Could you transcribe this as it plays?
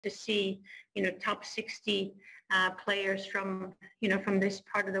to see, top 60 players from, from this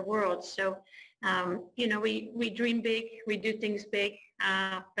part of the world. So, we dream big, we do things big,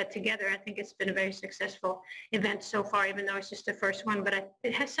 but together I think it's been a very successful event so far, even though it's just the first one, but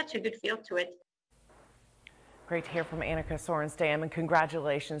it has such a good feel to it. Great to hear from Annika Sorenstam, and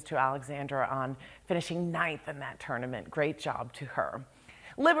congratulations to Alexandra on finishing 9th in that tournament. Great job to her.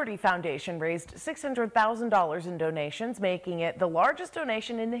 Liberty Foundation raised $600,000 in donations, making it the largest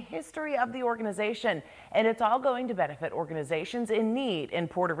donation in the history of the organization. And it's all going to benefit organizations in need in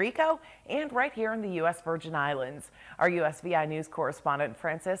Puerto Rico and right here in the U.S. Virgin Islands. Our USVI News correspondent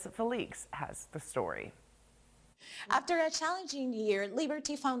Frances Felix has the story. After a challenging year,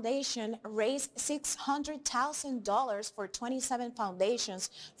 Liberty Foundation raised $600,000 for 27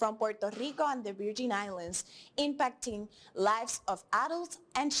 foundations from Puerto Rico and the Virgin Islands, impacting lives of adults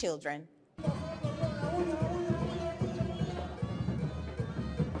and children.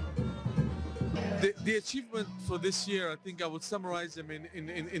 The achievement for this year, I think I would summarize them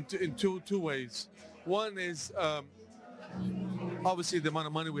in two ways. One is obviously the amount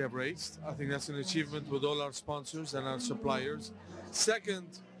of money we have raised. I think that's an achievement with all our sponsors and our suppliers. Second,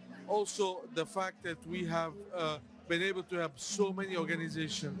 also the fact that we have been able to have so many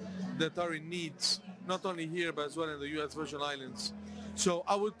organizations that are in needs, not only here but as well in the U.S. Virgin Islands. So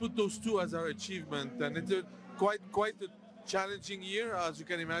I would put those two as our achievement, and it's quite a challenging year, as you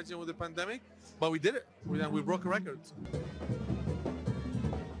can imagine, with the pandemic, but we did it. We broke a record.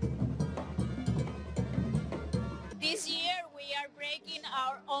 This year we are breaking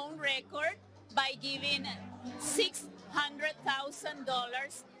our own record by giving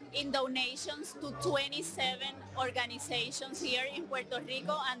 $600,000 in donations to 27 organizations here in Puerto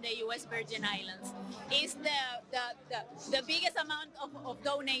Rico and the U.S. Virgin Islands. It's the biggest amount of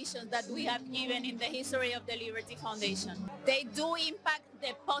donations that we have given in the history of the Liberty Foundation. They do impact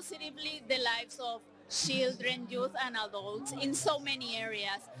positively the lives of children, youth, and adults in so many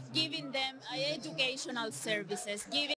areas, giving them educational services, giving